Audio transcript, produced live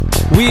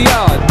We are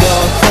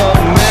North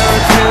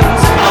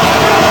Americans.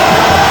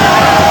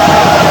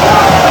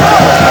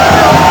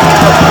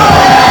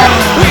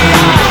 We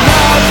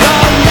are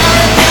North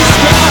American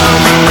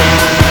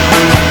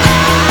strong.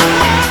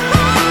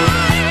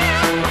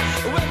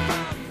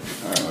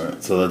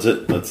 Alright, so that's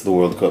it. That's the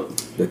World Cup.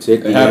 That's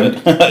it. It happened.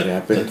 It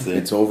happened. That's it.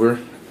 It's over.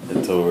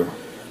 It's over.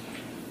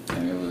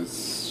 And it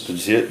was. Did you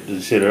see it? Did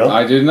you see it at all?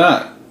 I did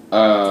not.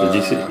 Did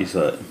you see it? You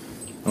saw it.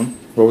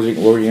 What were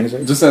you gonna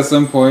say? Just at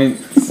some point,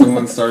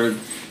 someone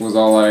was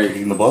all like,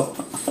 Taking the ball?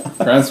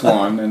 France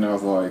won, and I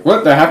was like,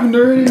 what? That happened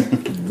already?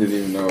 Didn't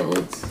even know it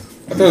was.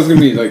 I thought it was gonna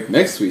be like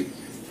next week.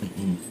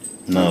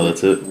 No,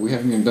 that's it. We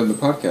haven't even done the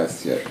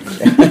podcast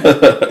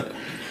yet.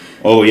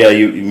 Oh yeah,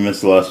 you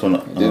missed the last one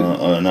did.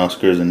 on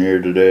Oscars and here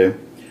today.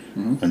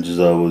 Mhm. And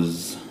Giselle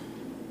was.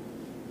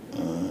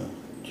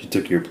 She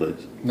took your place.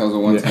 That was a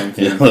one-time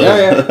thing.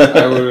 Yeah.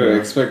 Yeah. I would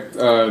expect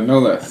no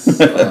less.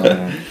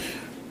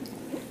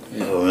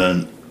 Oh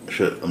man,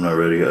 shit! I'm not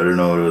ready. I don't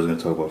know what I was gonna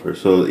talk about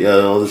first. So yeah,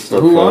 all this stuff.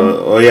 who won?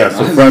 Oh yeah,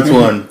 so France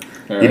won.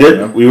 You did.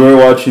 yeah. We were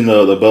watching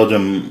the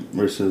Belgium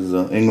versus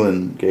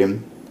England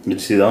game. Did you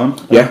see that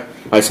one? Yeah,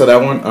 I saw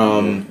that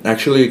one.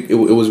 Actually, it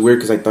was weird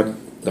because I thought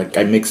like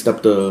I mixed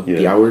up the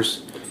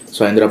hours,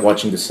 so I ended up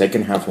watching the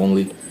second half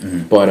only.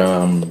 Mm-hmm. But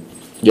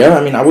yeah,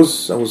 I mean, I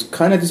was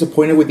kind of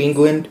disappointed with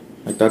England.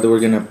 I thought they were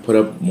gonna put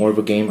up more of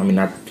a game. I mean,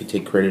 not to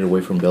take credit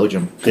away from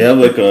Belgium. They have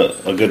like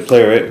a good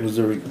player, right? Who's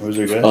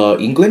their guy?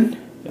 England.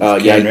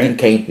 It's Yeah, Kane, I think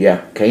Kane. Yeah,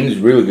 Kane is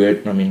really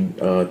good. I mean,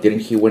 didn't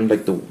he win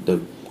like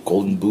the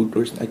Golden Boot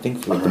or I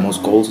think for like the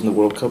most goals in the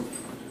World Cup?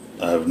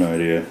 I have no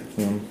idea.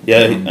 Yeah.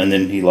 Yeah, and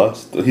then he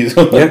lost. He's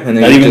and then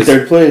not he even just-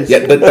 third place. Yeah,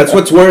 that's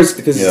what's worse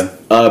because Yeah.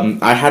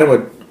 I had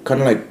him kind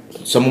of like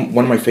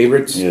one of my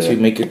favorites Yeah. to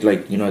make it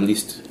like at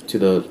least to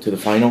the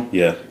final.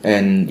 Yeah.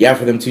 And yeah,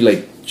 for them to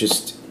like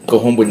just go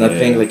home with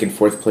nothing Yeah. like in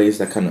fourth place,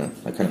 that kind of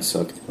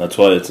sucked. That's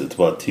why it's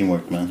about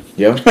teamwork, man.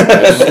 Yeah,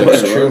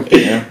 that's true.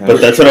 Yeah, But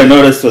that's what I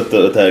noticed with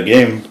that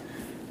game.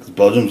 Because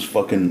Belgium's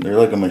they're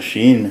like a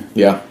machine.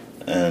 yeah.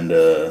 And,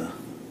 oh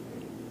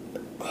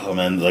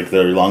man, like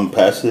their long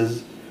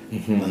passes.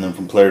 Mhm. And then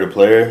from player to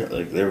player,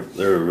 like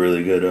they're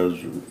really good.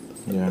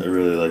 Yeah. I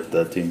really liked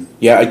that team.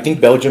 Yeah, I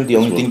think Belgium. The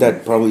only That's thing what-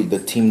 that probably the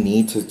team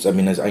needs. I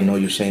mean, as I know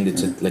you're saying,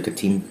 it's like a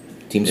team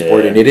Yeah.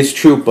 sport, and it is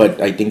true.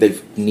 But I think they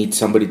need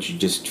somebody to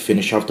just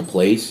finish off the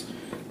plays,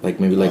 like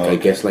maybe like I Okay.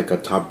 guess like a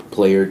top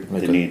player.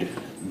 Like They a, need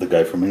the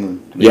guy from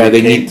England. they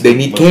Kane need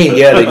to- Kane.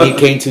 Yeah, they need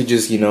Kane to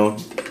just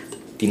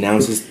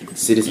denounce his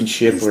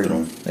citizenship His or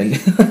throne. and.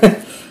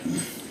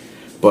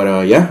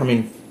 But yeah, I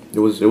mean, it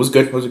was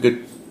good. It was a good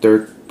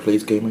third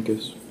place game, I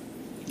guess.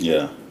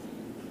 Yeah.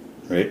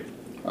 Right?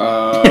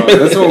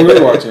 That's what we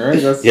were watching,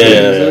 right? That's Yeah, what you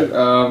yeah, said.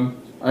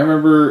 I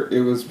remember it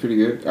was pretty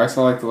good. I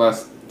saw like the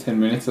last 10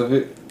 minutes of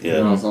it. Yeah.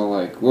 And I was all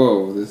like,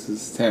 whoa, this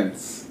is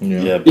tense.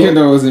 Yeah, Yeah, Even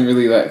though it wasn't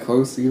really that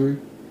close either.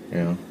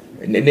 yeah.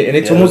 And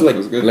it's Yeah, almost it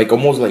was good.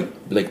 almost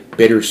like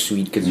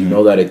bittersweet because you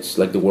know that it's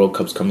like the World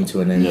Cup's coming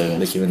to an end. Yeah.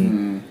 Like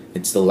even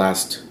it's the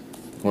last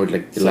or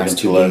like the Second last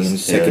to two last.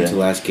 games, Yeah, second yeah. to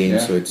last game.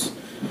 Yeah.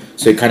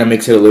 So it kind of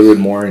makes it a little bit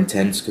more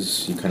intense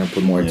because you kind of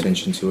put more Yeah.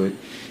 attention to it.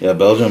 Yeah,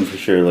 Belgium for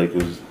sure. Like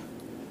was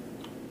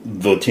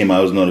the team I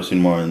was noticing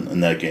more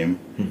in that game.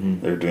 Mm-hmm.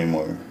 They're doing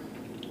more.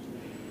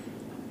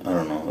 I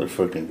don't know. They're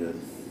fucking good.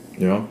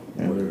 Yeah,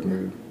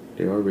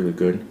 they are really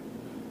good.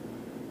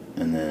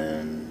 And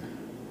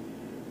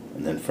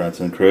then France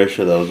and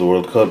Croatia. That was the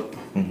World Cup.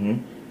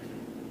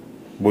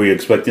 Mm-hmm. Were you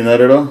expecting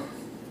that at all?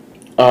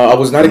 I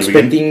was not From the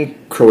expecting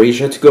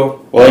Croatia to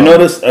go. Well,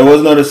 I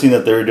was noticing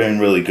that they were doing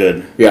really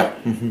good, Yeah.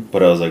 Mm-hmm.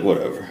 but I was like,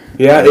 whatever.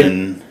 Yeah.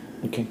 And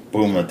Okay.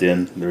 boom, at the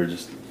end, they were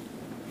just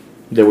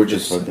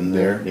Just fucking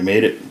there. They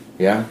made it.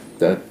 Yeah,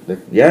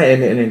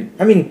 and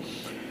I mean,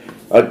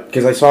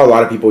 because I saw a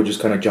lot of people just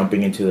kind of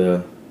jumping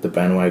into the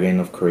bandwagon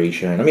of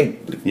Croatia, and I mean,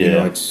 you Yeah.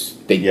 know, it's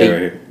they, Yeah, they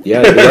right here. yeah,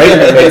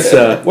 right. It's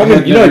well, I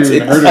mean, you know, Never it's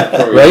even heard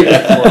of Croatia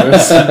right. before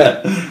this.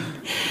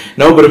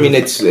 No, but I mean,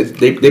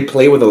 they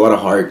play with a lot of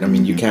heart. I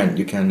mean, you can't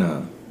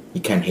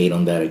hate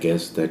on that. I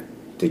guess that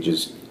they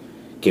just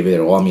give it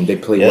all. I mean, they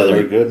play Yeah, they were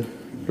like good.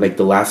 like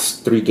the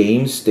last 3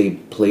 games they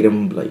played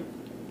them like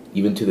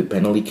even to the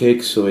penalty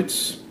kicks. So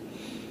it's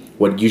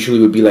what usually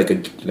would be like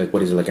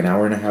an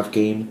hour and a half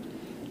game.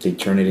 They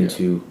turn it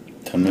into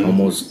 10 minutes.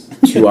 almost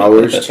 2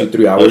 hours,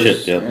 2-3 hours. Oh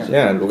shit! Yeah.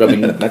 Yeah, look, I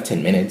mean, not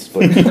 10 minutes,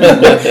 but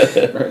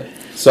Right.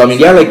 so I mean,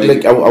 yeah,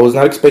 like I was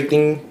not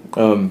expecting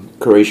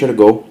Croatia to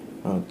go.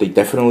 They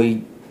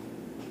definitely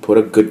put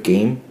a good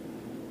game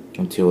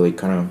until they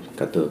kind of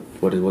got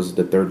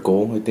the third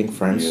goal. I think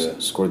France Yeah.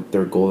 scored the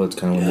third goal. That's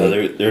kind of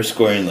Yeah, they're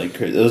scoring like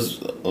crazy.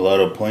 There's a lot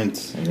of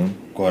points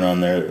going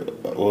on there.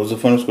 What was the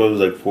final score? It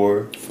was like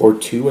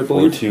 4-2, I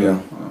believe. 4-2. Yeah.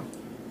 Wow.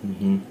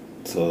 Mm-hmm.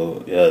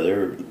 So yeah,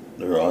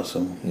 they're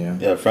awesome. Yeah.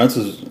 Yeah, France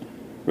is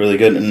really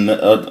good, and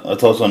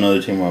it's also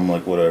another team where I'm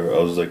like whatever. I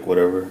was like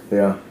whatever.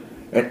 Yeah.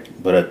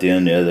 But at the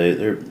end, yeah,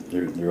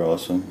 they're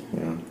awesome.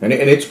 Yeah, and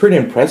it's pretty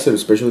impressive,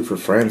 especially for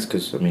France,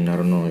 because I mean, I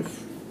don't know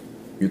if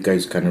you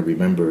guys kind of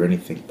remember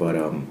anything, but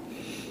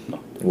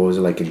what was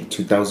it like in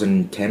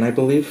 2010, I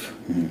believe?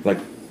 Mhm. Like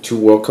 2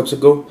 World Cups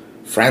ago,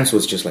 France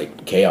was just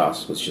like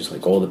chaos. It was just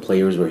like all the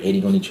players were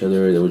hitting on each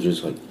other. They were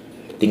just like,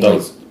 I think That like,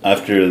 was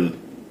after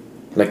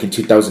like in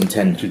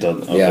 2010.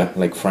 2000. Okay. Yeah,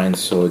 like France.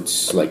 So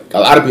it's like a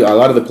lot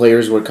of the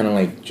players were kind of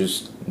like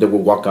just they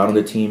would walk out on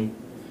the team.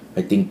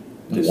 I think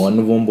one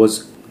of them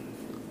was,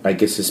 I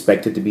guess,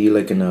 suspected to be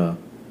like in a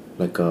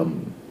like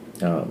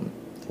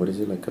what is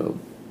it, like a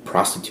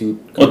prostitute?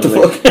 What the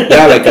like, fuck?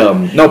 Yeah, like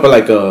no, but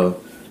like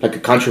a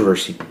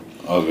controversy,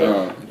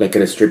 Okay. like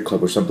at a strip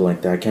club or something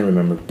like that. I can't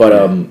remember,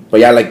 but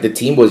yeah, like the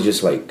team was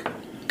just like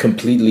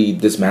completely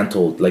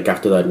dismantled like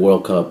after that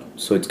World Cup.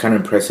 So it's kind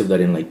of impressive that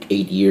in like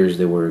 8 years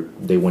they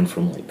went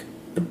from like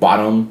the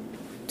bottom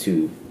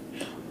to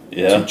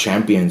Yeah.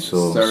 champions.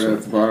 So Started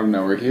at the bottom,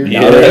 now we're here.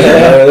 Yeah.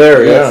 they're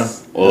there,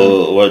 Yes.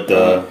 Well, what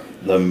the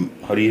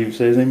how do you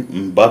say his name?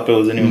 Mbappe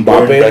wasn't even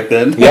born Mbappe. back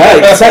then. Yeah,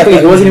 exactly.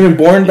 He wasn't even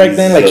born back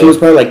then. Like he was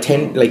probably like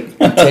 10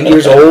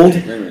 years old.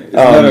 Wait a minute. Isn't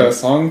that a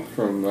song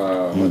from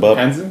Mbappe.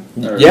 Hansen?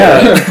 Or-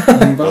 Yeah.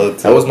 Mbappe? Well,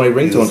 it's- That was my he's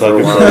ringtone a for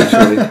a soccer while,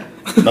 fan.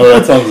 actually. No,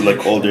 that song's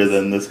like older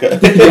than this guy.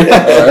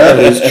 That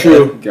is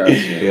true.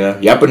 Gotcha.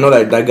 Yeah, but no,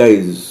 that guy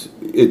is.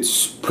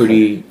 It's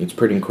pretty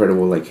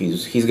incredible. Like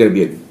he's gonna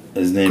be a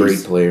His name's great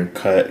player.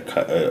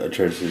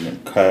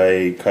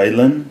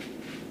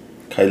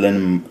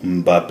 Kylian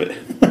Mbappe.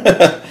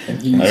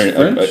 He's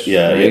French?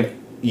 Yeah,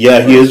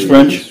 yeah, he is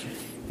French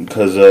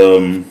because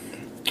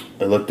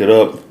I looked it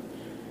up.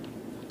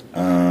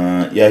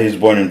 Yeah, he was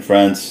born in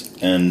France,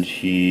 and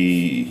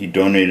he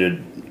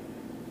donated.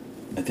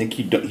 I think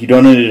he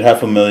donated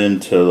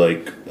 $500,000 to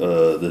like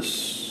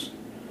this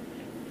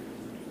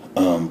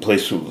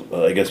place.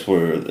 I guess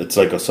where it's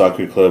like a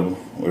soccer club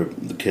where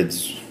the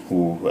kids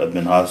who have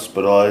been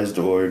hospitalized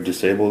or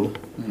disabled,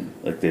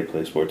 like they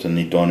play sports, and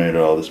he donated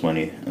all this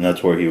money, and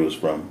that's where he was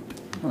from.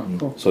 Oh,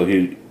 cool. So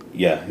he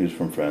was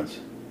from France.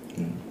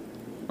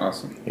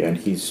 Awesome. Yeah, and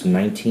he's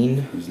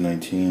 19. He was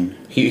 19.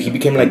 He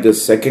became like the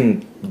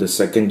second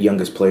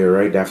youngest player,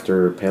 right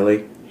after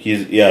Pele.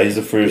 He's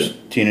the first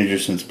teenager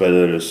since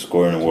Pele to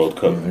score in a World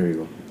Cup. Yeah, there you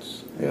go.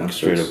 Yeah, so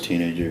Straight up it's-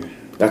 teenager.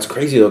 That's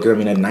crazy though, because I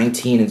mean, at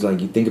 19, it's like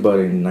you think about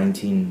it. In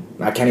 19,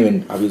 I can't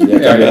even obviously I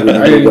Yeah, can't even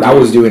remember didn't what I do-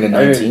 was doing at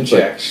I 19. didn't But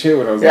jack shit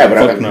when I was yeah, like,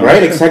 but Fuck no.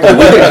 right, exactly.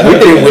 We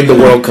didn't win the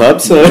World Cup,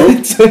 so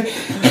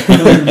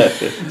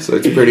so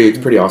it's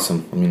pretty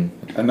awesome. I mean,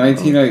 at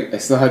 19, I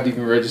still hadn't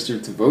even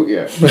registered to vote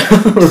yet.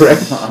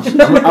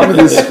 right. I'm a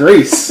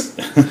disgrace.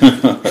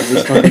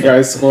 This fucking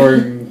guy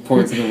scoring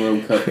points in the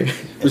World Cup.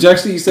 Which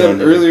actually you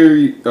said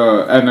earlier,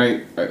 and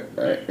I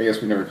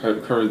guess we never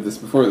covered this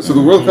before. So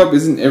the World Cup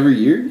isn't every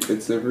year;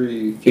 it's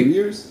every few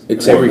years.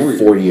 It's Or every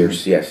 4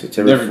 years. Yes, it's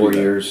every Never 4 do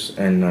that. years,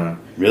 and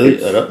Really?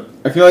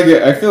 I feel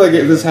like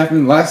this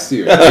happened last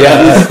year.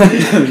 yeah.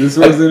 This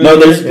wasn't. No,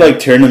 there's like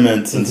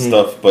tournaments and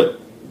stuff, but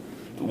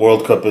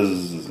World Cup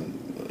is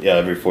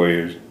every 4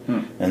 years,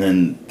 and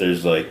then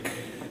there's like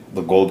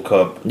the Gold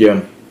Cup,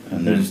 Yeah,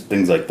 and there's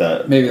things like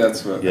that. Maybe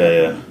that's what.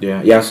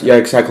 yeah,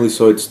 exactly.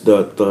 So it's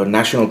the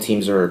national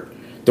teams are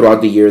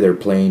throughout the year they're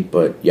playing,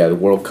 but yeah, the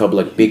World Cup,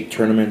 like big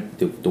tournament,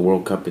 the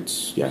World Cup,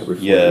 it's every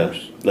 4 Yeah,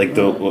 years. like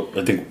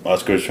I think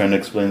Oscar was trying to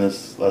explain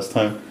this last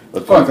time.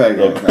 Fuck that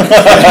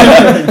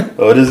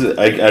guy. What is it?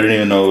 I don't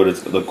even know what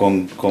it's the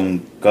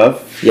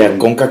CONCACAF. Yeah,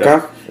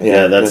 CONCACAF.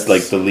 Yeah, that's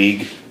like the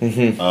league.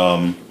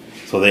 Mhm.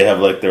 So they have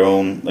like their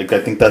own. Like I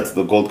think that's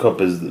the Gold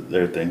Cup is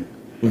their thing.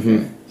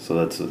 Mhm.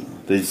 So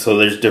so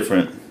there's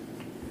different.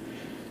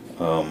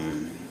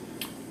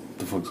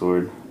 The fuck's the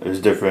word? There's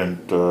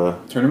different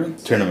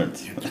Tournaments.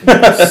 tournaments.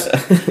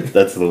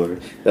 That's the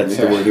word. That's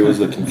the Yeah. word he was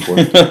looking for.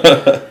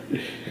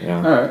 Yeah.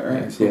 All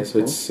right. Yeah, so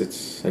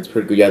it's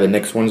pretty good. Yeah, the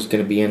next one's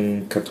gonna be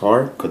in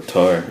Qatar,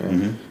 Qatar.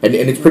 Mm-hmm. and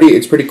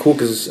it's pretty cool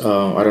because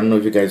I don't know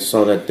if you guys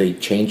saw that they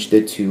changed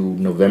it to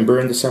November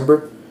and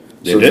December.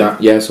 They So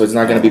did? so it's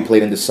not gonna be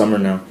played in the summer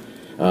now.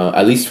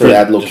 At least for For-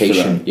 that just for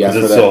location. that. Yeah, 'Cause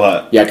for it's that. so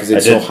hot. Yeah, because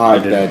it's I so did- hot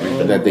I did that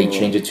read that they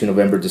changed it to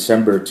November,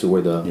 December to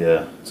where the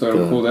Yeah, So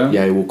it'll cool down.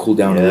 Yeah, it will cool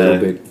down a Yeah. little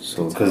bit.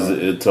 So because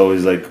it's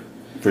always like,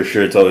 for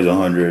sure, it's always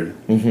 100,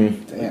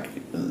 Damn.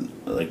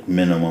 like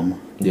minimum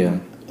yeah,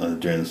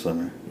 during the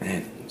summer.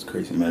 man, it's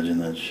crazy. Imagine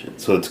that shit.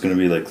 So it's gonna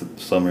be like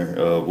summer,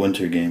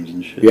 winter games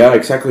and shit. Yeah,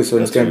 exactly. So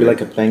it's That's gonna be weird.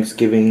 like a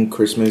Thanksgiving,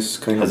 Christmas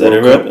kind Has of. that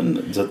World ever Cup. happened?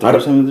 Is that the I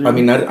first time? don't, I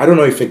mean, I don't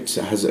know if it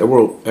has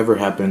ever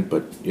happened,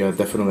 but yeah,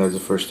 definitely that's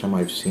the first time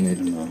I've seen it.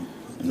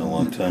 In a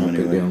long time happen,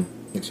 anyway. yeah,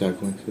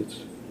 exactly. So it's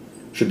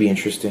should be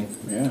interesting.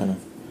 Yeah. Kind of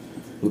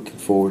looking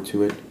forward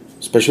to it,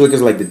 especially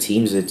because like the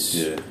teams,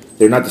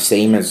 they're not the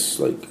same as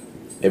like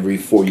every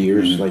 4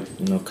 years. Mhm. Like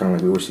kind of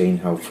like we were saying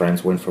how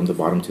France went from the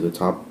bottom to the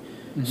top.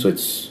 So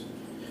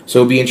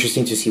it'll be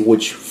interesting to see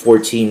which 4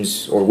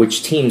 teams or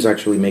which teams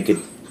actually make it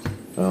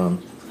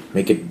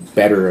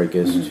better, I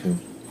guess, to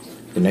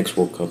the next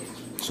World Cup.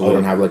 So we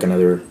don't have like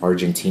another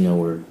Argentina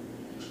where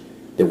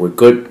they were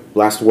good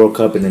last World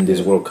Cup and then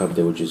this World Cup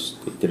they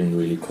didn't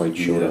really quite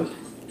show Yeah. up.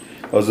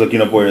 I was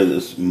looking up where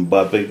this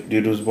Mbappe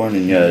dude was born,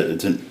 and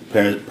it's in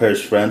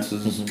Paris, France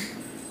is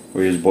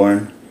where he was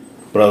born.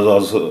 But I was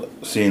also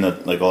seeing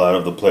that like a lot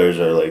of the players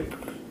are like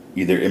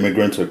either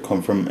immigrants or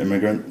come from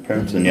immigrant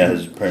parents. And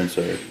his parents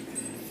are.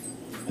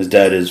 His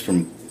dad is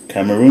from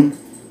Cameroon.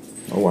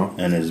 Oh wow.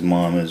 And his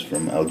mom is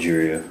from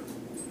Algeria.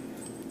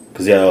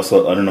 Because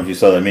also I don't know if you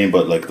saw that meme,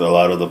 but like a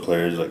lot of the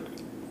players, like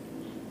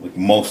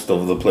most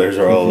of the players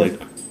are all like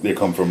they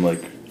come from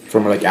like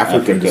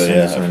African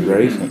descent,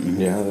 right?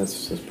 Mm-hmm. Yeah,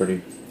 that's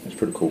pretty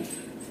cool.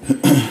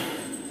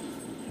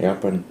 Yeah,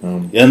 but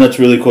yeah, and that's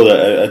really cool.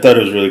 That I thought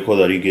it was really cool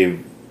that he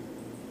gave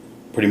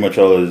pretty much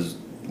all his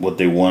what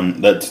they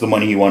won. That's the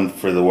money he won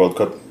for the World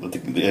Cup.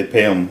 They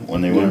pay him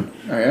when they win,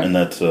 and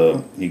that's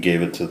he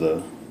gave it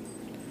to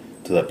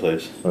that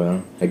place.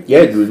 It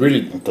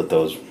really. I thought that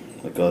was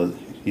like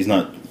he's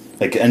not.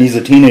 Like, and he's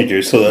a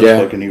teenager, so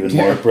that's fucking even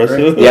more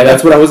impressive. Yeah,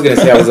 that's what I was gonna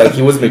say. I was like,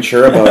 he was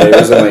mature about it. It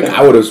wasn't like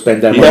I would have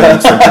spent that money on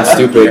something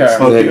stupid. Yeah.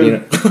 Like, you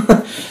know.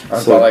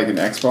 I bought like an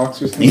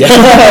Xbox or something. Yeah.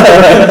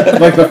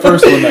 Like the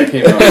first one that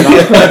came out.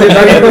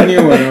 Not even the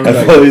new one.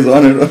 I thought he's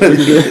on it.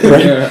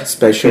 Yeah.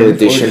 Special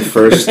edition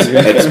first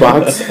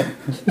Xbox.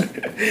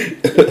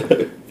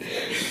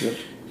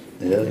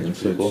 Yeah, that's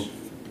pretty cool.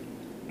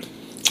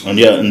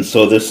 And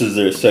so this is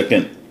their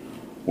second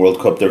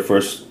World Cup. Their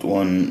first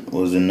one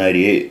was in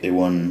 '98. They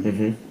won.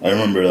 Mm-hmm. I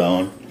remember that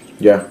one.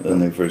 Yeah. Then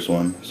they first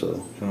won.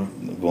 So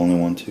they've only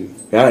won 2.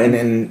 Yeah,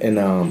 and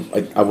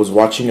I was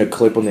watching a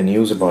clip on the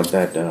news about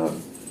that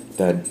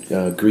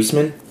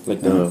Griezmann,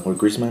 like or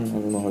Griezmann. I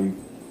don't know how you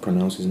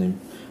pronounce his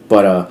name,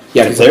 but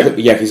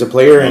he's a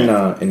player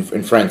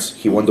in France.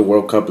 He won the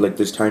World Cup like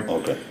this time.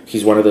 Okay.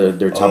 He's one of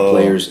their top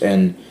players,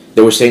 and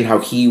they were saying how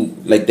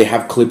they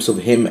have clips of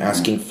him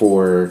asking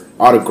for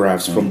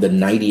autographs from the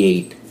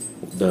 '98.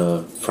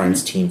 The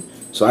France team,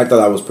 so I thought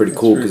that was pretty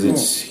cool because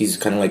he's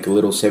kind of like a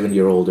little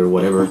 7-year-old or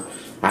whatever,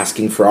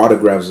 asking for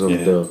autographs of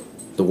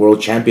the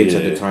world champions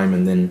at the time,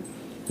 and then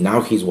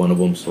now he's one of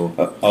them. So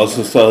I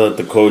also saw that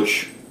the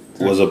coach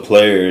was a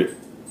player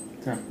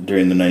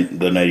during the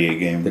 98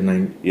 game.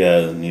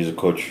 And he's a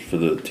coach for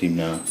the team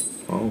now.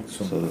 Oh,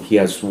 so he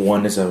has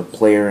one as a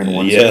player and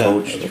one as a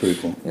coach. That's pretty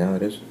cool. Yeah,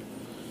 it is.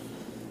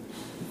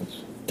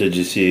 Did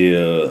you see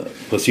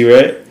Pussy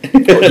Riot?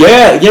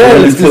 Yeah.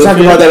 Let's talk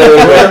about that a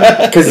little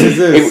bit because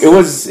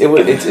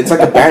it's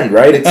like a band,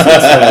 right?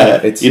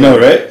 It's you know,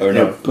 right or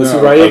no? Pussy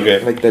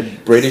Riot, like the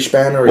British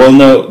band, or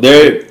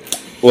they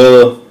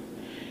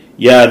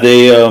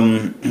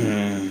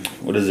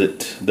what is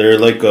it? They're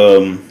like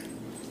I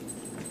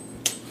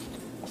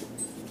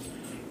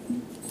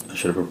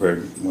should have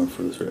prepared more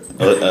for this. Right?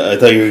 I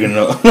thought you were gonna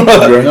know.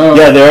 No,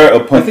 yeah, they're a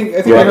punk I think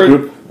I rock heard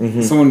group.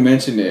 Someone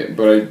mentioned it,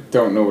 but I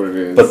don't know what it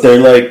is. But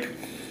they're like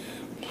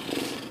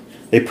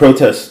they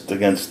protest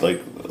against like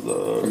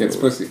against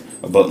pussy.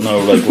 About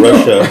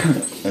Russia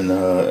and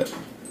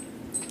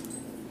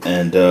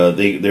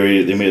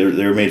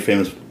they were made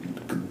famous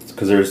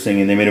because they were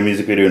singing. They made a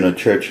music video in a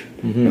church.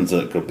 Mm-hmm. It's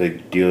like a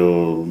big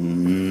deal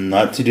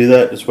not to do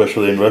that,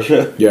 especially in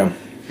Russia. Yeah,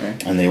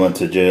 and they went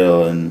to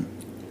jail and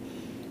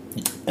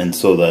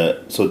so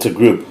it's a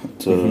group.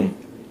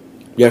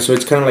 Yeah, so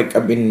it's kind of like,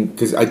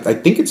 because I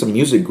think it's a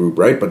music group,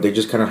 right? But they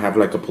just kind of have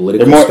like a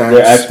political stance.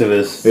 They're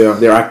activists. Yeah,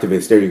 they're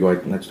activists. There you go.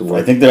 That's the word.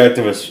 I think they're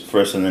activists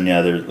first, and then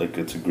they're like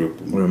it's a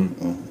group,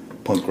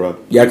 punk rock.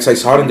 Yeah, because I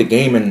saw it in the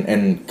game,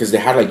 and because they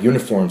had like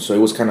uniforms, so it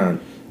was kind of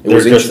They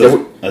were dressed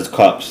as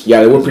cops. Yeah,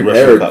 they were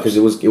prepared because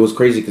it was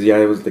crazy because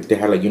it was like they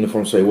had like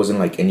uniforms, so it wasn't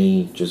like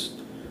any just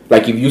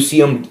like if you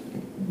see them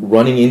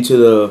running into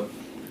the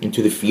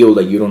field,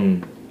 like you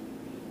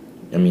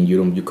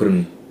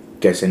couldn't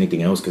guess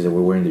anything else because they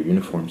were wearing their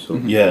uniforms.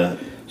 So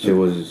so it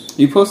was.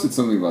 You posted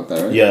something about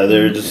that, right? Yeah,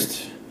 it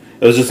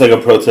was just like a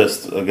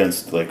protest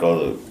against like all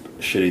the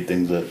shitty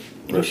things that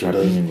Russia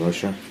does in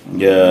Russia.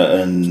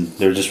 Yeah, and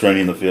they're just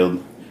running the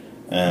field,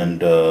 and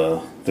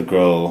the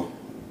girl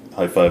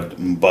high-fived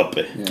Mbappe.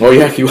 Yeah. Oh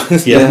yeah, he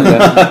was.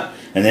 Yeah.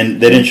 And then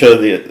they didn't show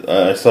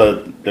I saw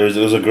it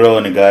was a girl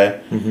and a guy,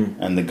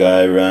 and the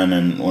guy ran,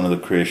 and one of the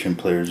Croatian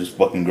players just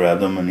fucking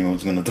grabbed him, and he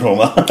was gonna throw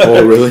him out.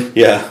 Oh really?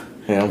 Yeah.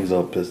 Yeah. He's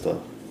all pissed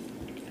off.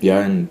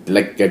 Yeah, and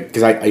like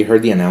because I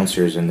heard the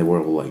announcers and they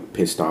were all like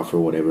pissed off or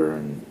whatever,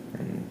 and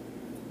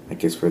I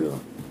guess for the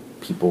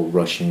people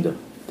rushing the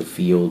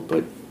field,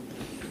 but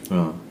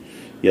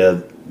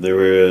yeah, they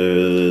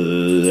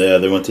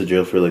went to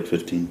jail for like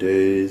 15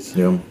 days.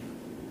 Yeah.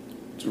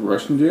 To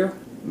Russian jail?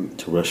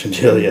 To Russian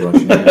jail, yeah.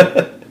 Russian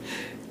jail.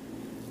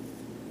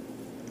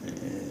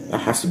 That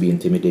has to be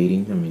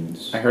intimidating. I mean,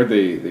 I heard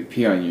they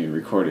pee on you and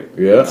record it.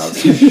 Yeah.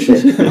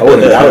 Shit. I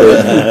wouldn't doubt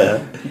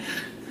it.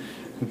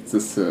 It's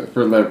just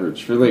for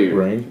leverage for later,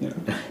 right?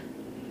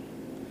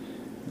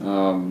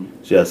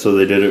 Yeah. So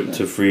they did it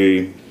to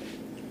free.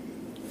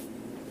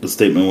 The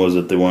statement was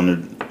that they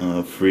wanted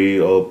free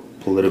all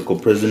political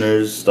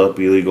prisoners, stop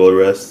illegal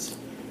arrests,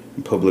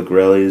 and public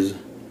rallies,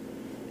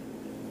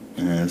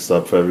 and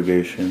stop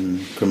fabrication,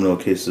 criminal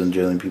cases, and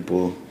jailing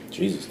people.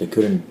 Jesus, they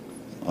couldn't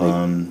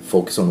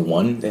focus on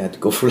one. They had to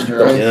go for like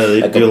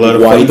they like do a lot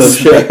of wide fucked up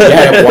shit.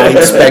 a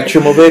wide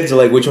spectrum of it. So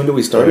like, which one do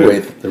we start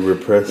with? They're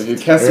repressed. If you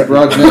cast a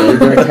broad net, you're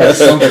going to catch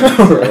something.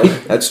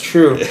 That's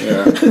true.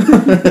 Yeah.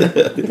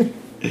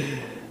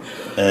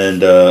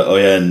 And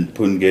and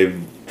Putin gave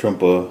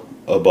Trump a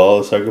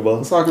soccer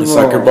ball. Soccer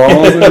Soccer ball.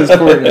 ball. Ball's in his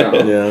court now.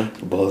 Yeah.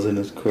 Ball's in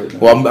his court now.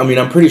 Well,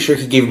 I'm pretty sure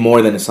he gave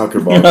more than a soccer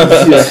ball.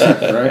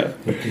 Yeah, right?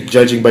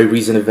 Judging by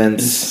recent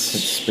events,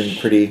 it's been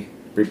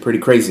pretty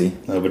crazy.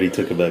 No, but he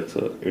took it back.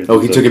 So Oh,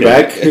 he took it okay.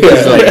 back? He's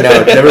like,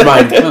 no, never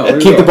mind. No,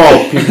 where'd it Keep the go?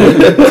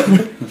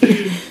 ball.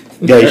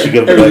 Yeah, you should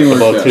give him back Everything the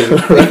ball worked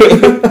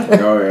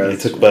too. Oh, yeah. He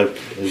took back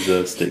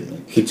his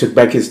statement, He took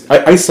back his...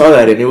 I saw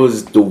that, and it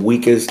was the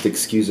weakest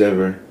excuse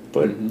ever.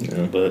 But,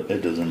 yeah. but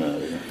it doesn't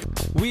matter.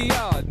 We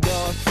are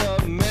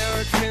North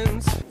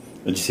Americans.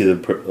 Did you see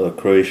the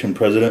Croatian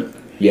president?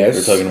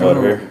 Yes. We're talking about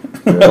her.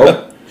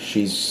 Well,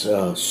 she's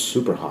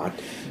super hot.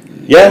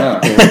 Yeah.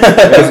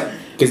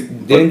 Because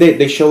didn't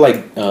they show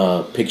like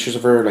pictures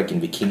of her like in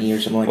bikini or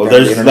something like Well, that?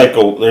 on the there's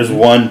internet? there's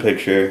one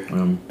picture,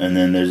 Um. and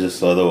then there's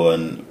this other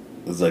one.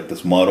 It's like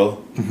this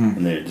model,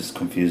 and they just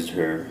confused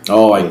her.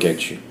 Oh, I with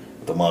get you.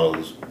 The model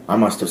is I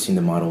must have seen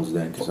the models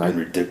then because fucking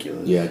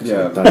ridiculous. yeah, 'cause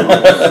Yeah. I thought it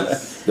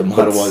was, the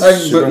model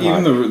was super But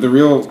even hot. the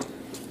real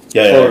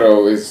Yeah.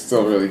 photo is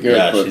still really good,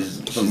 Yeah, but she's-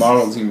 the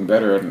model's even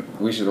better, and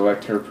we should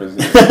elect her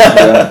president.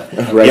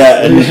 Yeah, right.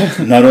 Yeah,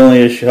 and not only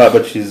is she hot,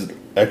 but she was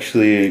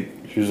actually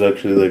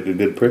like a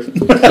good person.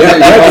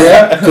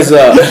 Yeah, because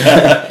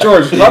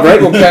George, hot Right.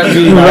 people can't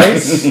be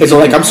nice. it's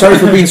like I'm sorry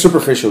for being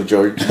superficial,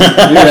 George.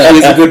 Yeah.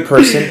 She's a good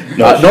person.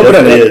 No, she but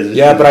definitely is.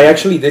 yeah, but I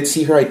actually did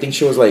see her. I think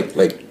she was like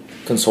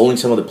consoling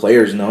some of the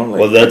players. No, like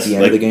Well, that's at the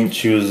end like of the game.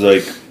 she was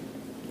like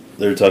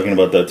they were talking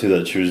about that too.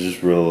 That she was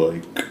just real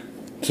like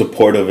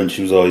supportive, and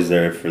she was always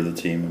there for the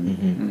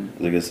team.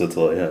 And I guess that's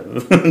all I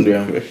have.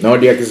 Yeah, no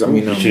idea because I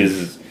mean, she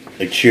was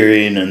like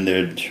cheering, and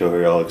they'd show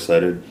her all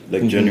excited,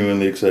 like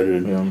genuinely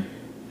excited. yeah.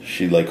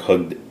 She like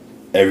hugged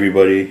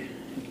everybody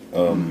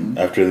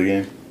after the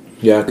game.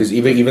 Yeah, because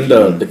even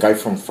the guy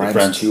from France,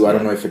 France, too. I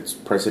don't yeah. know if it's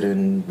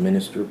president,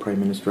 minister, prime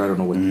minister. I don't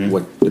know Mhm.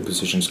 what the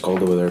position's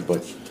called over there,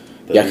 but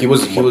yeah, he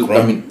was. I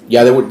Macron. mean,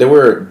 yeah, they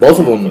were both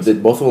of them.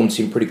 Both of them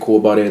seemed pretty cool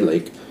about it.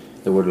 Like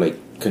they were like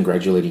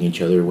congratulating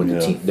each other when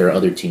Yeah. their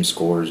other team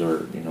scores, or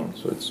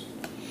so it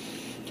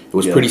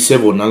was Yeah. pretty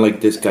civil. Not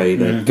like this guy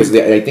because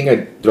I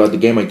think throughout the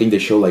game I think they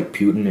show like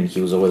Putin and he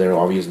was over there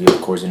obviously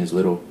of course in his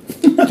little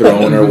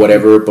throne or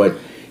whatever, but.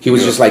 He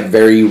was just like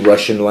very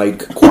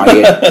Russian-like,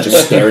 quiet,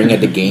 just staring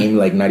at the game,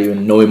 like not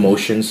even no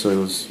emotion. So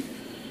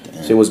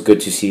it was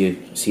good to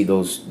see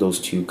those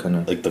two kind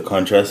of Like the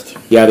contrast.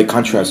 yeah, the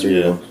contrast. There you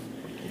Yeah. go.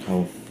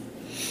 How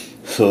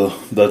So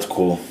that's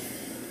cool.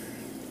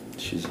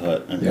 She's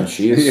hot. And yeah,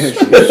 she is. Yeah,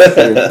 she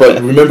is.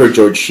 But remember,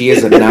 George, she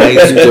is a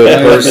nice, good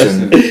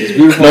person. She's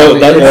beautiful No, on the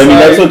that- I mean,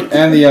 that's inside what-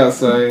 and the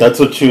outside. That's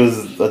what she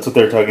was. That's what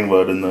they're talking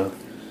about in the.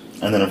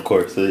 And then of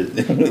course they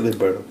they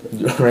brought up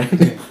Right?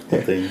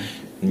 the thing,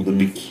 the Mhm.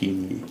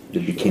 bikini. The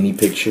bikini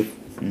picture.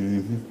 hmm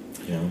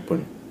Yeah, but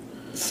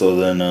So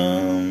then,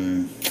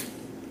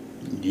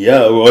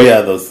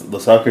 the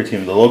soccer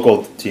team, the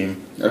local team.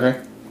 Okay.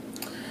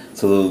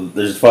 So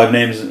there's 5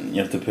 names. And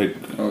you have to pick.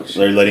 Oh, shit.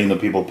 They're letting the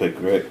people pick,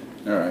 right?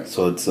 All right.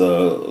 So it's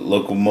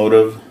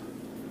Locomotive,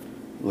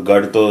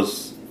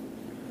 Lagartos,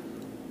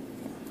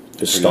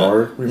 the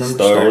star, remember?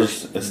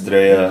 Stars,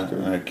 Estrella.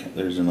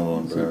 There's another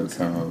one, but I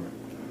can't remember.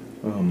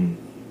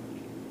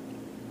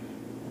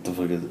 What the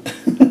fuck is it?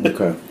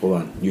 Okay, hold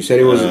on. You said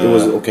it was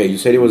okay. You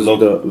said it was Lo-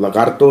 the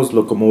Lagartos,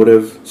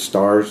 Locomotive,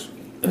 Stars,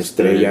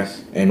 Estrella,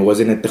 Estrellas. and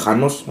wasn't it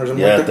Tejanos or something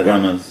Yeah, like that?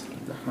 Tejanos.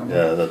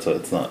 Yeah, that's what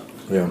it's not.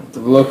 Yeah. The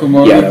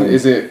locomotive, Yeah, that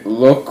is it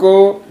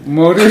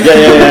locomotive?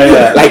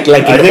 Yeah. Like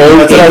I an think old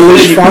that's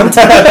English font.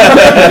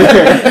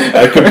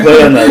 I could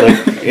play on that,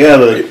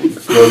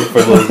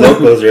 for those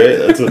locals, right?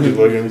 That's what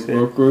people are gonna say.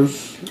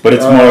 Locos. But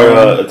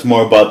it's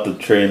more about the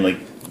train, like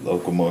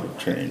locomotive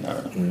train,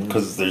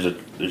 because there's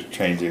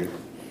trains here.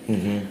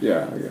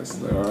 Yeah, I guess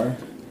there are.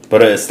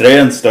 But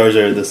Estrella and Stars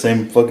are the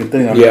same fucking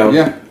thing. Huh? Yeah.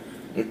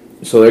 Yeah.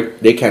 So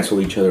they cancel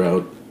each other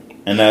out.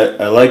 And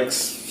I like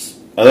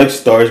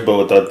Stars, but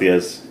without the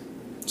S.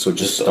 So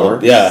just Star.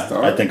 Yeah,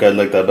 Star? I think I'd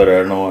like that better. I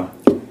don't know why.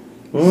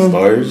 Mm.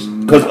 Stars?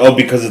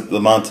 Because it's the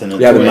mountain.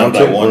 It's Yeah, the only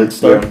mountain. that one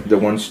star. Yeah, the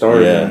one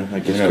star. Yeah, I I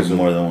guess guess because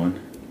more than one.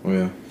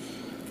 yeah.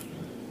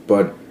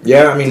 But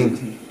yeah, I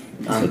mean,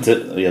 That's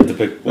it. You have to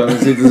pick. Well,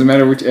 it doesn't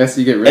matter which S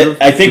you get rid of.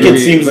 I think it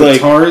seems like-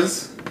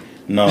 Tars.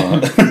 No.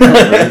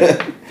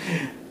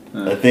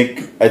 I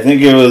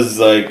think it was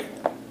like.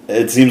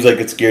 It seems like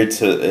it's geared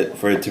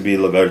for it to be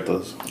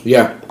Lagartos.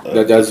 yeah,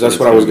 that's that's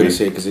what what I it's was gonna gonna be.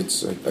 say because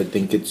it's I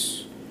think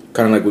it's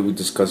kind of like what we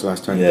discussed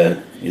last time. Yeah,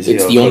 that you see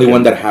it's how the only fucking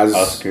one that has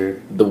Oscar.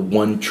 the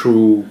one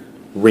true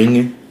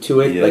ring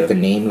to it, Yeah. like the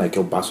name, like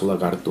El Paso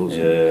Lagartos.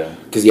 Yeah,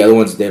 Because the other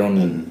ones they don't.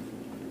 and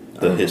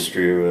the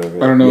history or whatever.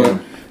 I don't know Yeah.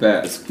 what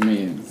that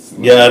means.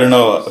 Yeah, I don't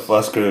know if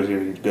Oscar was here,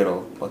 he'd get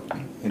all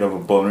fucking, he'd have a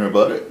boner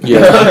about it. Yeah,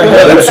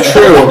 that's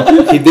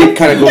true. He did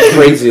kind of go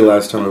crazy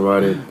last time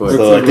about it, but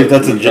So I think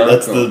that's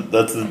Lagarto.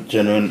 the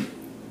genuine,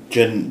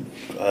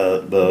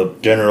 the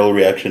general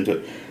reaction to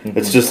it. Mm-hmm.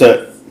 It's just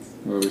that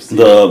Where we see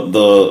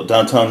the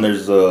downtown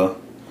there's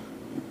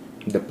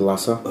The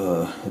plaza.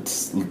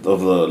 It's of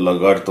the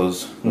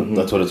Lagartos.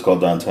 That's what it's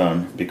called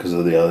downtown because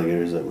of the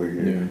alligators that were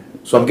here. Yeah.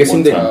 So I'm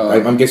guessing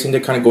I'm guessing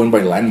they're kind of going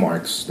by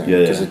landmarks then,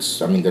 Yeah, because yeah. it's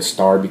the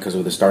star because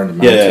of the star in the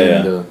mountain,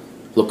 and the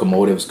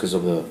locomotives because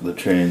of The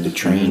trains. the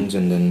trains,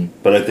 and then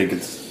But I think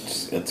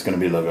it's gonna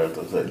be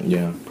Lagartos.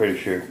 I'm pretty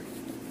sure.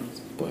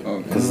 but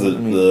Because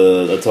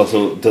that's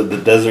also the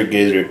desert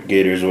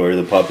gators were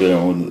the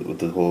popular one with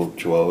the whole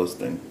Chihuahuas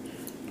thing.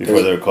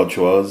 Before they were called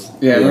Chihuahuas.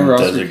 Yeah, I remember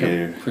Desert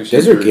Gator.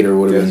 Desert Gator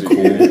would have been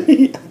cool.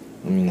 Yeah.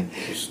 I mean,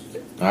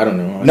 I don't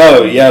know.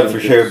 No, yeah, for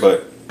sure,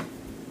 but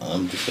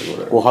I'm just like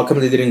whatever. Well, how come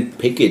they didn't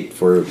pick it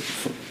for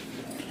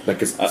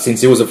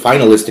since it was a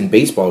finalist in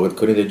baseball?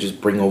 Couldn't they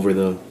just bring over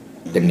the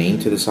name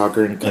to the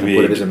soccer and kind of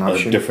put it as an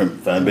option? A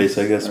different fan base,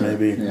 I guess,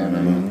 maybe. Yeah, I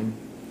don't know.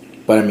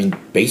 But I mean,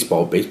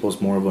 baseball's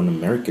more of an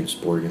American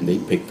sport, and they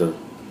picked the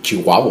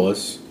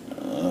Chihuahuas.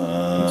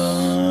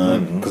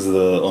 Because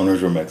the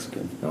owners were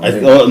Mexican. Oh,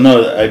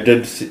 I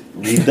did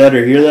read that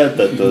or hear that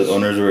the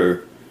owners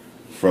were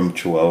from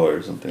Chihuahua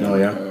or something. Oh,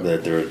 yeah?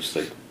 That they were just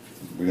like,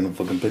 we're gonna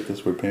fucking pick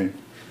this. We're paying.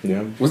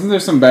 Yeah. Wasn't there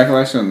some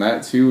backlash on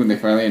that too when they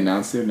finally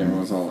announced it and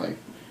everyone was all like,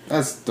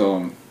 "That's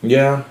dumb."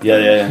 Yeah.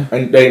 Yeah.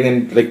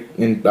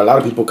 And a lot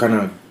of people kind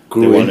of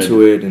grew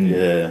into it, and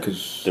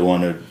because they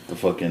wanted the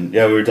fucking we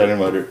were talking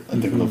about it. I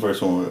think the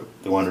first one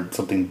they wanted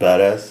something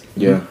badass.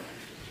 Yeah.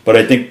 But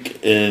I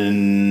think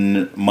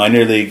in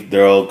minor league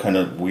they're all kind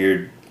of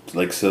weird,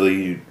 like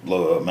silly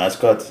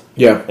mascots.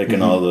 Yeah. Like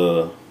in all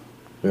the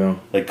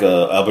like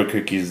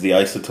Albuquerque's the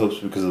Isotopes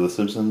because of the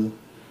Simpsons.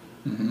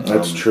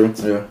 That's true.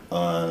 Yeah.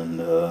 And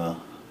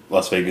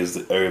Las Vegas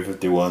the Area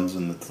 51s,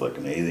 and it's like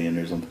an alien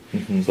or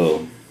something.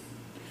 So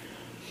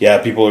yeah,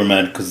 people were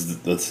mad because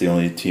that's the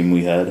only team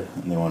we had,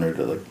 and they wanted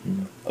a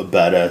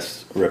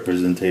badass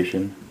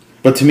representation.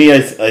 But to me,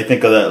 I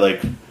think of that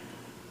like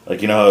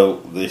you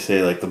know how they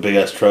say like the big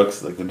ass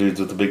trucks, like the dudes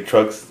with the big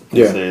trucks.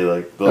 They say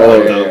like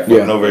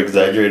they'll over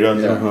exaggerate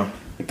on them. Uh-huh.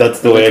 Like,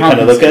 that's the way I kind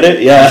of look at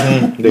it.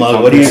 Yeah.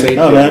 Like, what do you?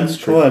 No, man.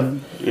 Come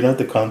on. You don't have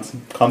to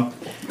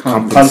constipated. You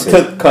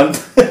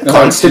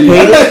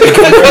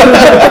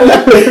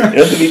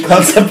have to be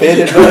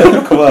constipated,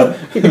 man. Come on.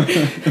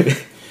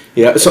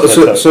 Yeah.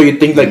 So you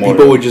think like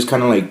people would just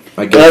kind of like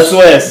I guess that's the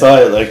way I saw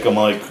it. Like I'm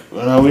like,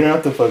 no, we don't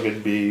have to fucking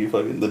be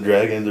fucking the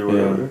dragons or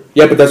whatever.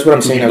 Yeah, but that's what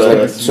I'm saying. I was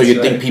like, so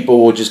you think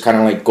people will just kind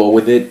of like go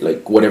with it,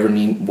 like whatever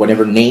name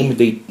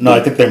they. No,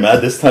 I think they're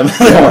mad this time.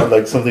 They want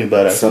like something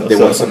badass. They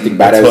want something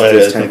badass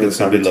this time. I think it's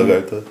gonna be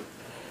Lagarto.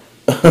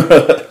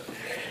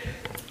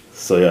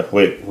 So yeah,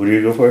 wait, what do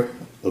you go for?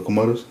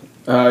 Locomotives?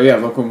 Yeah,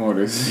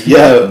 locomotives.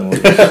 Yeah.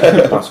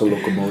 Paso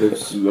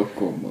locomotives.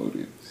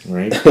 Locomotives.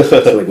 Right?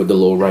 So like with the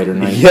low rider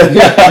night.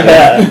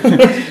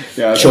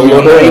 Yeah,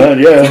 Cholo night.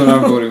 Yeah. That's what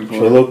I'm voting for.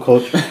 Cholo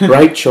culture.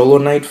 Right? Cholo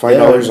night,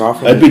 $5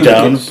 off. I'd be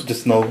down.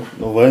 Just no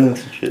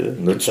violence and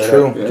shit. That's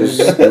true.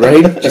 Just,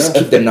 right? Just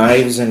keep the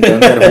knives and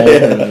guns at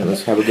home and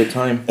let's have a good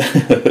time.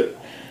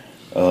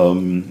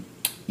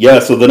 Yeah,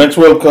 so the next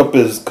World Cup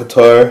is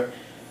Qatar,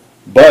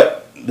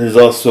 but there's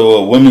also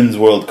a Women's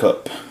World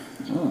Cup.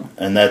 Oh.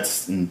 And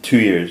that's in 2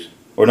 years.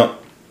 Or no,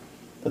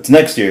 that's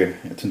next year.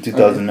 It's in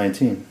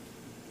 2019.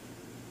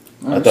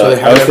 I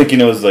was thinking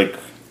it was like...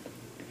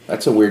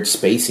 That's a weird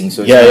spacing.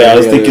 So I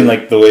was thinking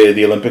like the way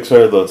the Olympics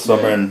are, the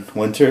summer and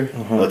winter.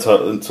 That's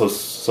how. So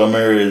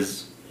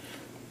summer's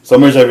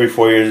every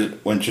 4 years,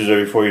 winter's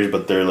every 4 years,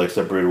 but they're like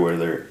separated where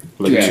they're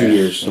like 2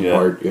 years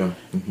apart. Yeah.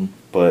 Mm-hmm.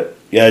 But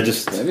yeah,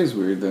 just that is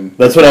weird. Then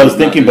that's what I was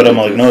thinking, but I'm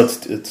like, no,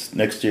 it's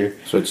next year.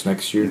 So it's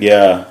next year.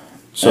 Yeah.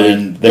 So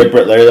and that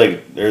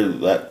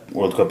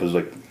World Cup is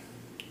like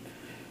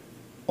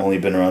only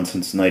been around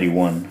since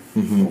 '91,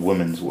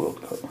 Women's World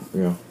Cup.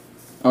 Yeah.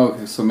 Oh,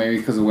 okay, so maybe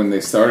because of when they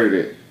started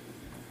it,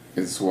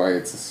 is why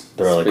it's.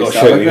 They're like, oh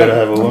shit, we gotta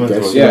have a Women's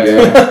World Cup.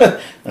 Yeah.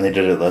 And they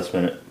did it last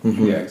minute.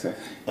 Mm-hmm. Yeah,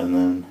 exactly. And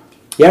then.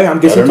 Yeah, I'm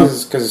guessing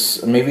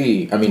because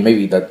maybe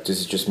that this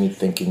is just me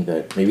thinking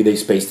that maybe they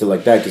spaced it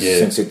like that because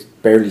since it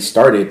barely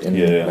started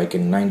in like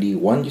in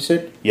 '91, you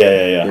said.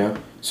 Yeah.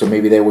 So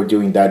maybe they were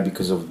doing that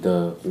because of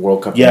the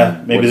World Cup.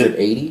 Yeah, maybe was it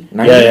 80?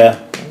 90? Yeah.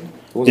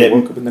 Was it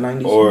World Cup in the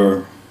 90s?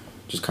 Or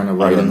just kind of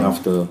riding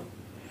off the.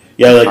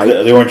 Yeah, like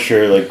they weren't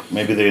sure. Like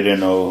maybe they didn't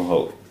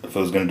know if it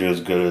was gonna do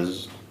as good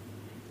as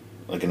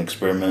like an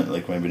experiment.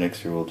 Like maybe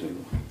next year we'll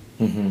do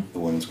the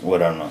women's.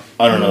 What I don't know.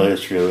 I don't know the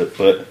history of it,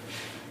 but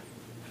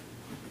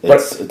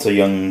it's a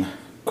young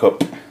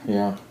cup.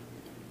 Yeah,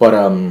 but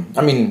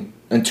I mean,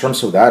 in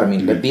terms of that, I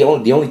mean, the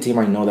only team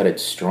I know that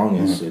it's strong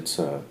is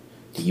it's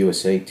the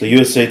USA team. The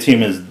USA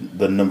team is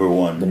the number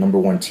one. The number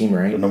one team,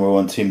 right? The number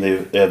one team.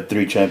 They have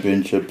 3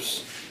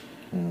 championships.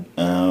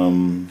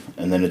 And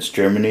then it's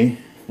Germany.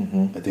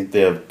 I think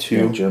they have 2.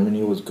 Yeah,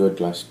 Germany was good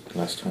last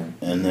time.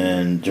 And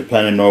then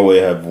Japan and Norway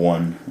have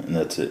 1, and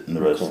that's it. And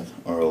the rest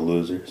are all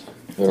losers.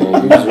 They're all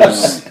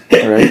losers,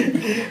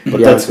 right?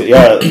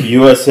 But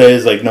USA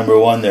is like number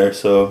 1 there.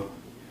 So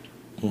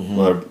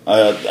I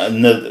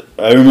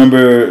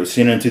remember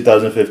seeing it in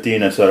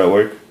 2015. I saw it at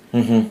work.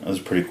 That was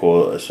pretty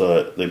cool. I saw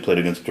it. They played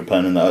against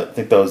Japan, and I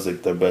think that was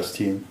like their best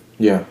team.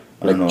 Yeah.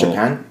 I don't know.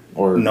 Japan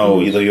or No,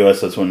 the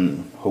U.S. That's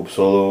when Hope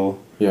Solo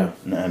Yeah.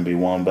 and Ambi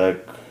Wambach,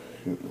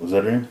 was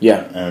that her name?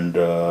 Yeah. And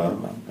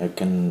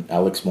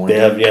Alex Morgan.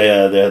 they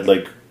had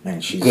like Man,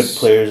 she's good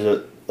players.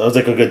 That was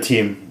like a good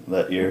team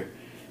that year,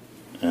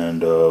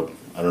 and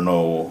I don't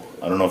know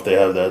if they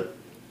have that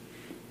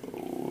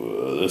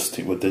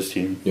with this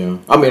team. Yeah,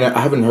 I mean, I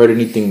haven't heard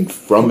anything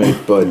from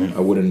it, but I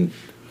wouldn't.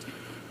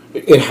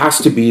 It has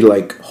to be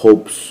like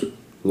Hope's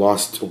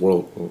last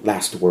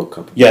World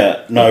Cup.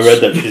 Yeah, no, I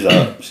read that she's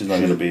out. She's not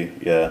gonna be.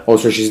 Yeah. Oh,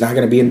 so she's not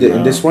gonna be in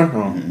in this one.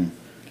 Oh,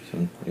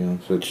 so, yeah.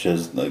 So She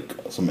has like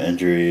some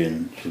injury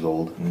and she's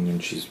old. and then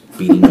she's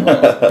beating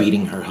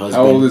her husband.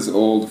 How old is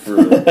old for?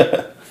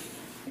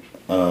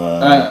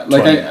 Like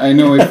 20. I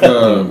know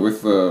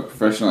with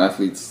professional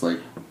athletes, like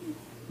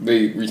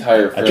they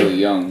retire fairly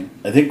young.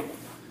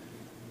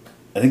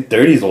 I think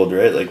 30 is old,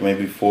 right? Like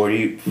maybe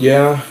 40.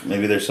 Yeah.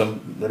 Maybe there's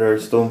some that are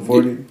still in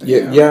 40.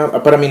 Yeah,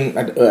 but I mean,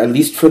 at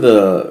least for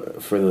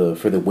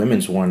the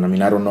women's one, I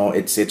mean, I don't know.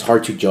 It's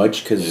hard to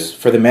judge because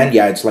for the men,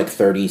 it's like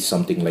 30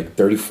 something, like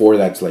 34.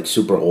 That's like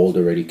super old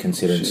already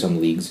considered in some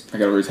leagues. I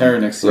gotta retire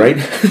next year, right?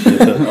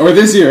 Or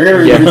this year.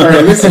 I gotta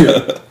retire this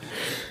year.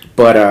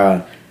 But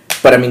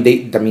I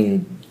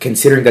mean,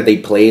 considering that they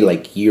play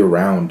like year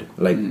round,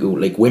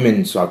 like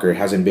women's soccer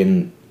hasn't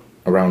been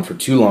around for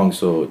too long,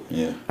 so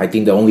I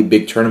think the only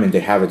big tournament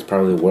they have is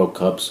probably the World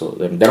Cup. So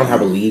they don't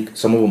have a league.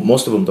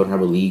 Most of them don't have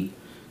a league,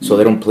 so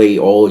they don't play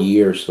all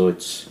year. So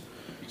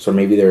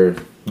maybe their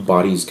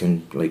bodies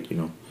can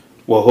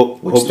Well,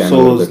 Hope withstand a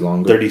little Solo's bit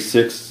longer.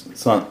 36.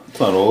 It's not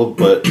old,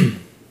 but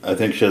I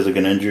think she has like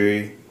an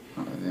injury,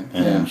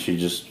 and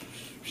she's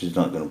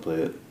not gonna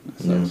play it.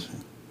 So.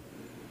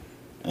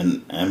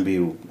 And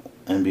Ambi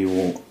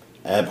will.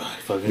 I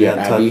fucking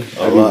Abby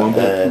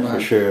Wambach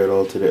for sure at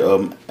all today.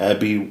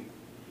 Abby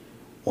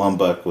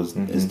Wambach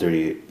is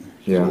 38.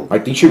 Yeah, I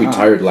think she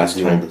retired last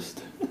She's the time.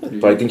 oldest.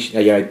 But I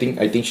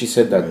think she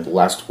said that the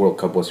last World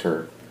Cup was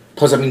her.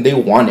 Plus, I mean, they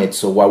won it,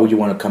 so why would you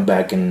want to come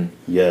back and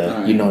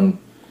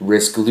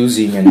risk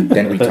losing and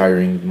then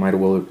retiring? Might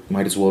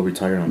as well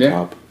retire on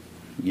top.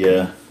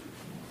 Yeah.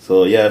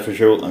 So for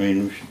sure. I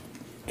mean, we should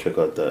check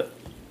out that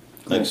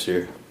next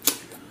year.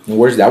 And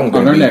where's that one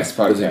going On to be? our next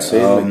podcast. Does it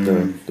say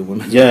like the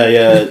women?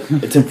 Yeah.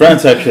 It's in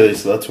France actually,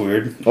 so that's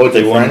weird. Oh, it's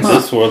they in won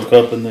France? this World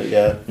Cup and Now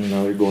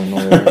they're going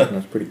over there.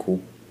 That's pretty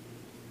cool.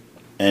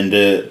 And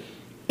it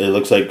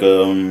looks like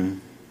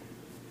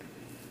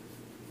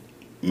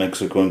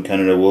Mexico and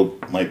Canada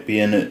might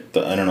be in it.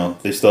 I don't know.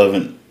 They still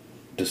haven't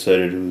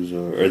decided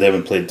or they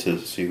haven't played to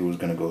see who's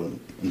going to go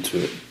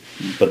into it.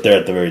 But they're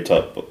at the very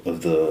top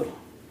of the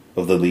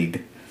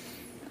league.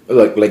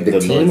 Like the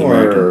team North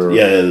or American.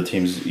 Yeah, the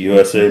teams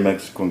USA,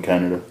 Mexico, and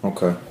Canada.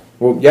 Okay.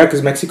 Well, yeah,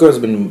 because Mexico has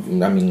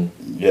been. I mean,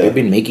 they've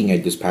been making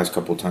it this past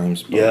couple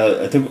times. But. Yeah,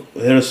 I think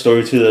they had a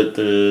story too that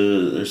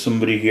there's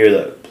somebody here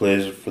that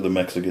plays for the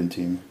Mexican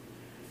team.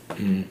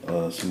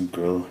 Some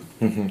girl.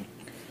 Mm-hmm.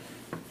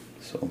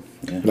 So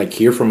yeah. Like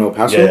here from El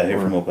Paso. Yeah, here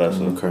from El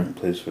Paso. Okay.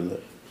 Plays for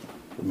the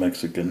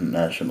Mexican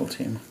national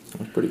team.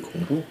 That's pretty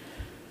cool.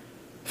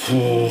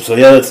 So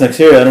that's next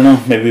year. I don't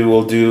know. Maybe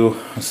we'll do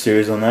a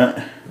series on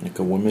that. Like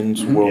a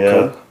women's World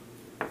Cup.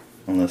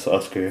 Unless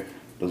Oscar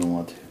doesn't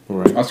want to.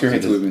 Right. Oscar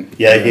hates women.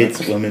 Yeah, he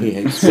hates women. He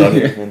hates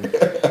women.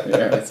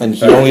 And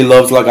he only. only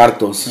loves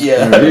lagartos.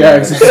 Yeah,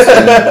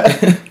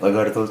 exactly.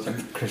 Lagartos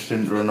and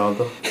Cristiano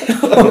Ronaldo.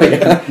 Oh,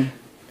 yeah.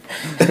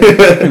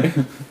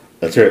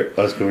 That's right,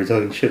 Oscar. We're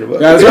talking shit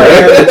about. That's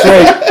right. That's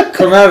right.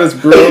 Come at us,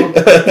 bro.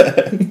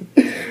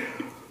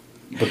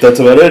 But that's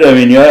about it. I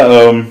mean,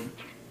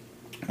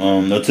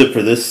 that's it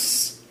for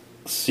this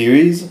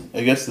series.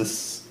 I guess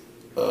this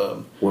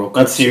World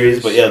Cup not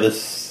series, but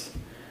this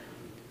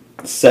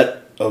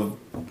set of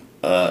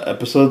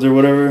episodes or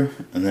whatever.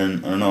 And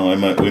then I don't know.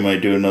 We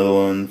might do another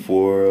one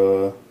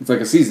for It's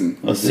like a season.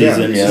 a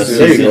season. Yeah,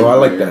 There you go. I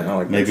like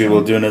that. Maybe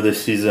we'll do another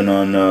season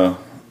on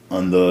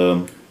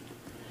the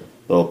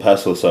El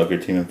Paso soccer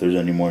team if there's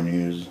any more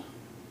news,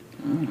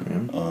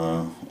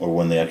 or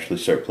when they actually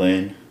start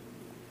playing.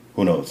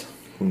 Who knows?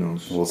 Who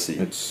knows? We'll see.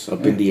 It's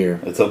up in the air.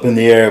 It's up in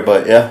the air,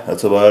 but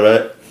that's about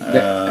it.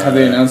 Have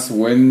they announced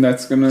when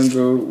that's gonna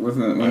go?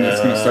 When that's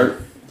gonna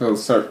start? They'll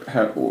start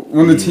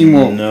when the team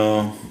will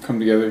come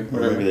together.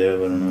 Whatever. Maybe they have.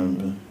 I don't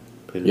know.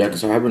 Yeah,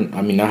 because I haven't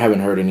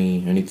heard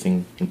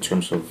anything in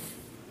terms of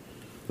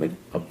like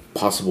a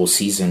possible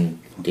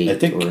season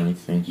date or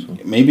anything. So.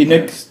 Maybe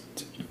next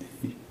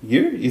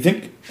year. You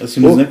think as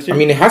soon as next year? I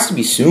mean, it has to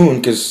be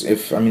soon because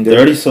they're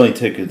already selling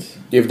tickets.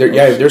 If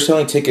they're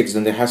selling tickets,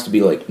 then it has to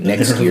be like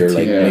next year,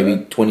 like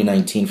maybe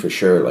 2019 for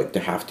sure. Like they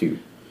have to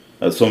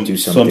do something.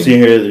 So I'm seeing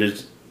here.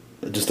 There's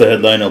just a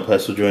headline: El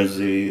Paso joins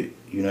the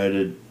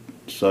United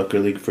Soccer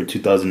League for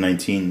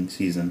 2019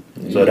 season.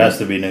 So it has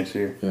to be next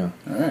year. Yeah.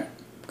 All right.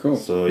 Cool.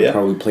 So They'll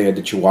probably play at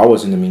the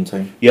Chihuahuas in the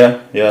meantime.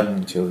 Yeah.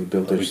 Until they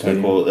build their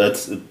stadium. Cool.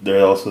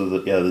 They're also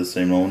the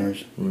same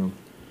owners. Yeah.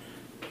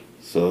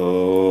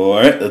 So all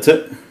right, that's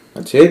it.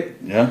 That's it.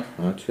 Yeah.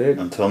 That's it.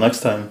 Until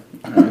next time.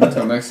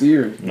 Until next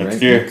year.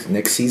 Next year.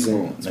 Next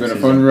season. It's been a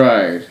fun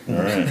ride. All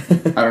right.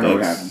 I don't know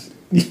what happened.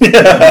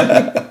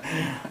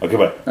 Okay,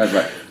 bye. All right,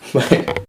 bye. Bye.